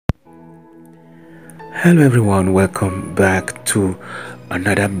Hello everyone, welcome back to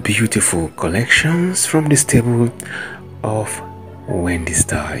another beautiful collections from the stable of Wendy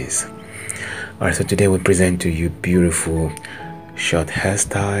Styles. Alright, so today we present to you beautiful short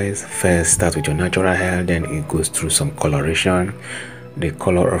hairstyles. First, start with your natural hair, then it goes through some coloration. The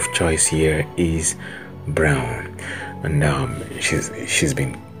color of choice here is brown, and she's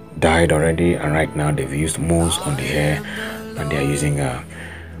been dyed already, and right now they've used mousse on the hair, and they are using a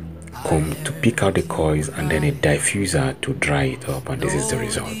comb to pick out the coils and then a diffuser to dry it up, and this is the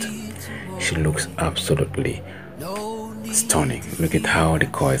result. She looks absolutely stunning. Look at how the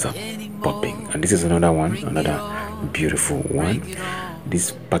coils are popping. And this is another one, another beautiful one.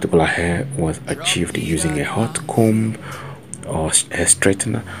 This particular hair was achieved using a hot comb or hair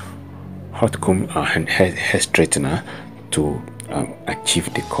straightener, hair straightener to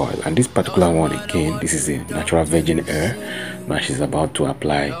achieve the coil. And this particular one, again, this is a natural virgin hair. Now she's about to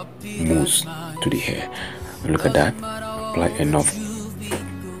apply mousse to the hair. Look at that. Apply enough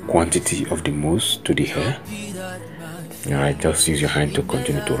quantity of the mousse to the hair. Alright, just use your hand to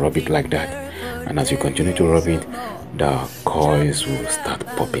continue to rub it like that, and as you continue to rub it, the coils will start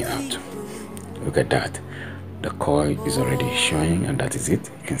popping out. Look at that. The coil is already showing, and that is it.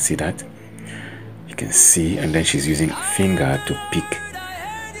 You can see that. You can see, and then she's using a finger to pick,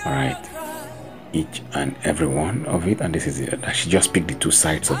 alright, each and every one of it, and this is it. She just picked the two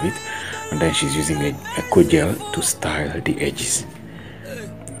sides of it, and then she's using a gel to style the edges.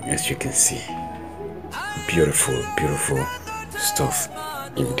 As you can see, beautiful stuff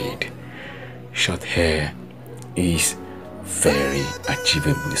indeed. Short hair is very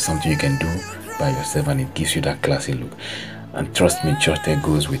achievable. It's something you can do by yourself, and it gives you that classy look. And trust me, short hair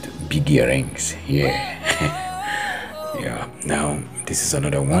goes with big earrings. Yeah. Yeah. Now this is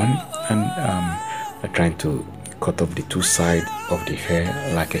another one, and I'm trying to cut off the two sides of the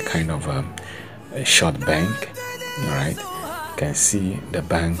hair like a kind of a short bank. All right, you can see the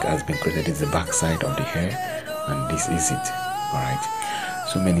bank has been created. It's the back side of the hair, and this is it. All right,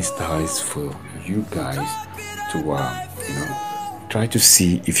 so many styles for you guys to try to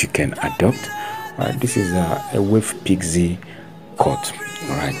see if you can adopt. All right, this is a wave pixie cut,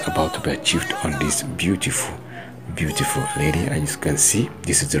 all right, about to be achieved on this beautiful lady. And you can see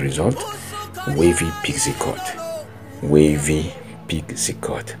this is the result. Wavy pixie cut, wavy pixie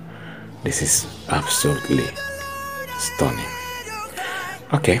cut. This is absolutely stunning.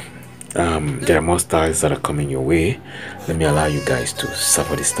 Okay, there are more styles that are coming your way. Let me allow you guys to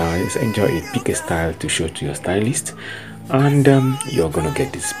suffer the styles, enjoy it, pick a style to show to your stylist, and you're gonna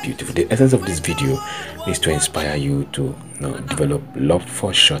get this beautiful. The essence of this video is to inspire you to develop love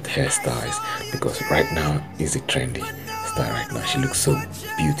for short hairstyles, because right now is the trendy style right now. She looks so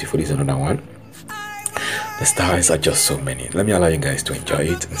beautiful. This is another one. The styles are just so many. Let me allow you guys to enjoy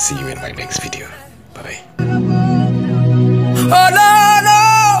it, and see you in my next video. Bye bye. Oh no no,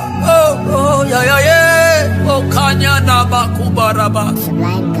 oh yeah yeah yeah, oh kanya na bakubaraba.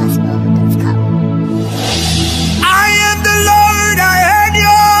 Sublime Gospel.com. I am the Lord, I heard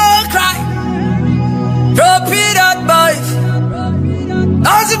your cry. Drop it at my feet.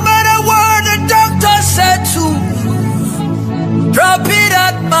 Doesn't matter what the doctor said to. Drop it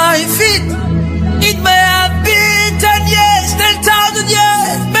at my feet. It may have been 10 years, 10,000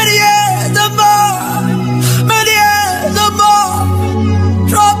 years, many years or more, many years or more.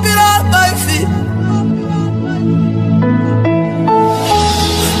 Drop it at my feet.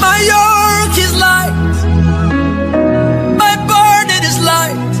 My yoke is light, my burden is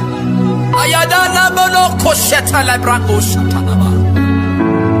light. Ayadana mono kosheta la brango shatanaba.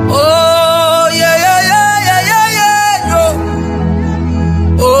 Oh yeah yeah yeah yeah yeah yeah. Yo.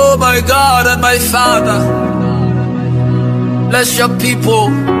 Oh my God and my Father, bless your people,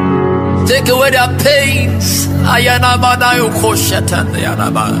 take away their pains. Doesn't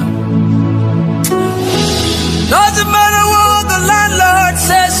matter what the landlord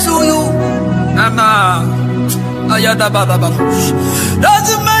says to you.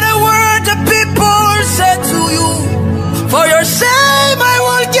 Doesn't matter what the people say to you. For your same I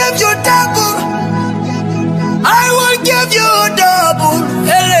will give you double. I will give you double.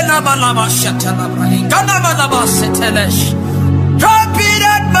 Drop it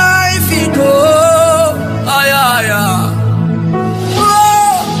at my feet. Oh, ay, ay, ay. Oh,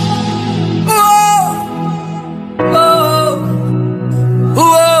 oh,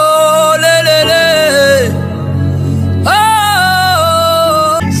 oh, le, le, le. Oh,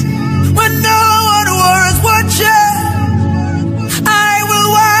 when no one was watching, I will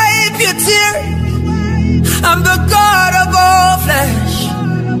wipe your tears. I'm the God of all flesh.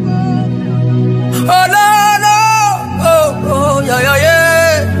 Oh no, no, oh,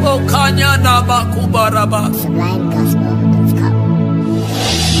 SublimeGospel.com.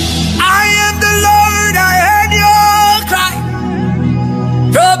 I am the Lord, I heard your cry.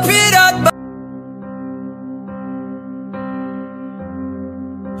 Repeat that.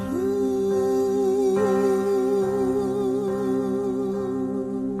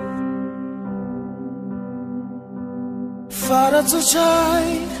 Father to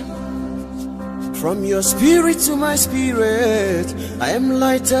child, from your spirit to my spirit, I am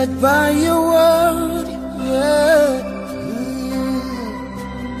lighted by your word. Yeah.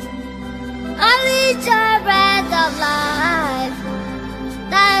 I reach a breath of life.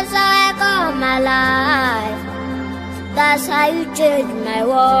 That's how I call my life. That's how you change my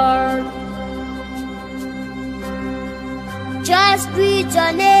world. Just breathe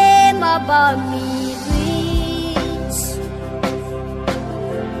your name upon me, please.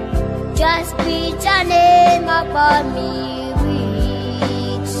 Just breathe your name upon me,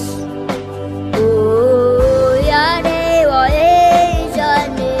 please. Oh, your name, oh, is your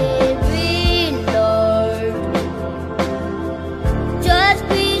name, breathe, Lord. Just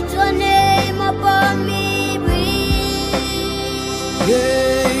breathe your name upon me, breathe.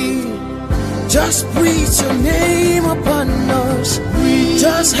 Yeah. Just breathe your name upon us.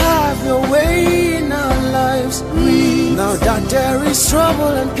 Just have your way in our lives. Now that there is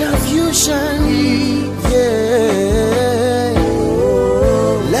trouble and confusion, yeah.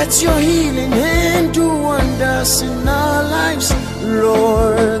 Let your healing hand do wonders in our lives,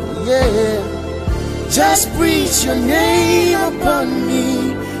 Lord, yeah. Just breathe your name upon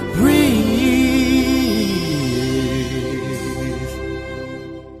me, breathe.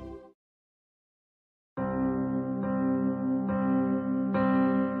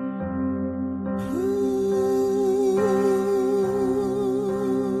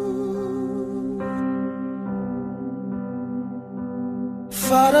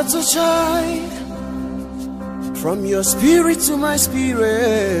 Father to child, from your spirit to my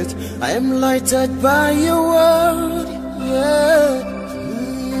spirit, I am lighted by your word. Yeah.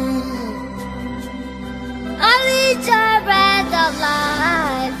 I reach a breath of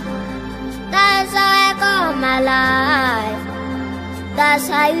life. That's how I call my life. That's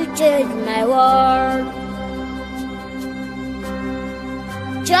how you change my world.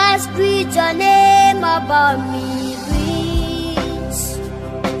 Just breathe your name upon me, please.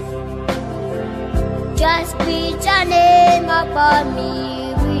 Just breathe your name upon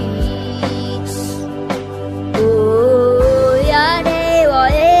me, please. Oh, your name, oh,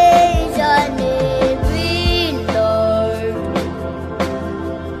 is your name, breathe, Lord.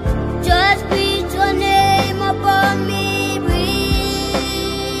 Just breathe your name upon me,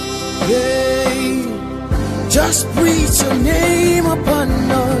 breathe. Yeah. Just breathe your name upon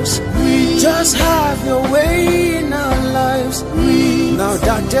us. Just have your way in our lives. Now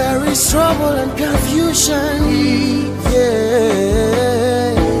that there is trouble and confusion,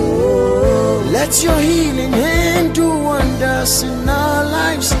 yeah. Let your healing hand do wonders in our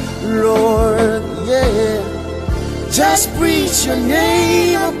lives, Lord, yeah. Just breathe your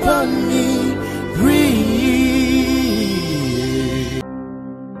name upon me, breathe.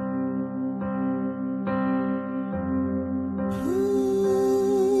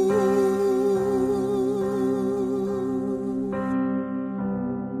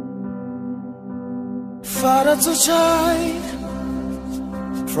 Father to child,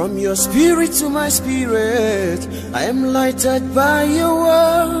 from your spirit to my spirit, I am lighted by your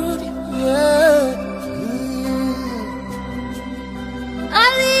word, yeah. I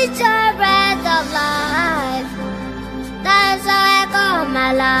reach a breath of life. That's how I call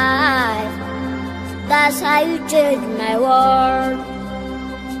my life. That's how you change my world.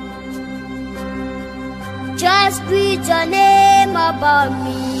 Just breathe your name upon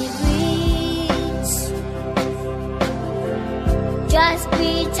me, please. Just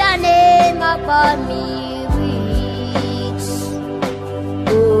breathe your name upon me, please.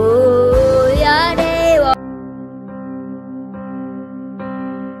 Oh, your name, oh.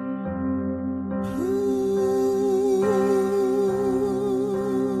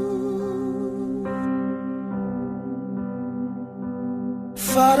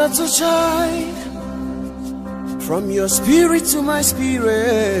 Father to child, from your spirit to my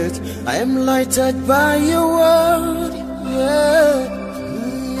spirit, I am lighted by your word, yeah.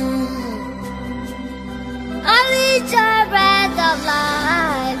 I reach a breath of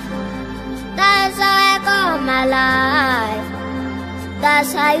life. That's how I call my life.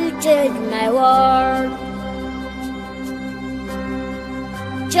 That's how you change my world.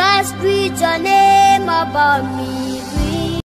 Just breathe your name upon me,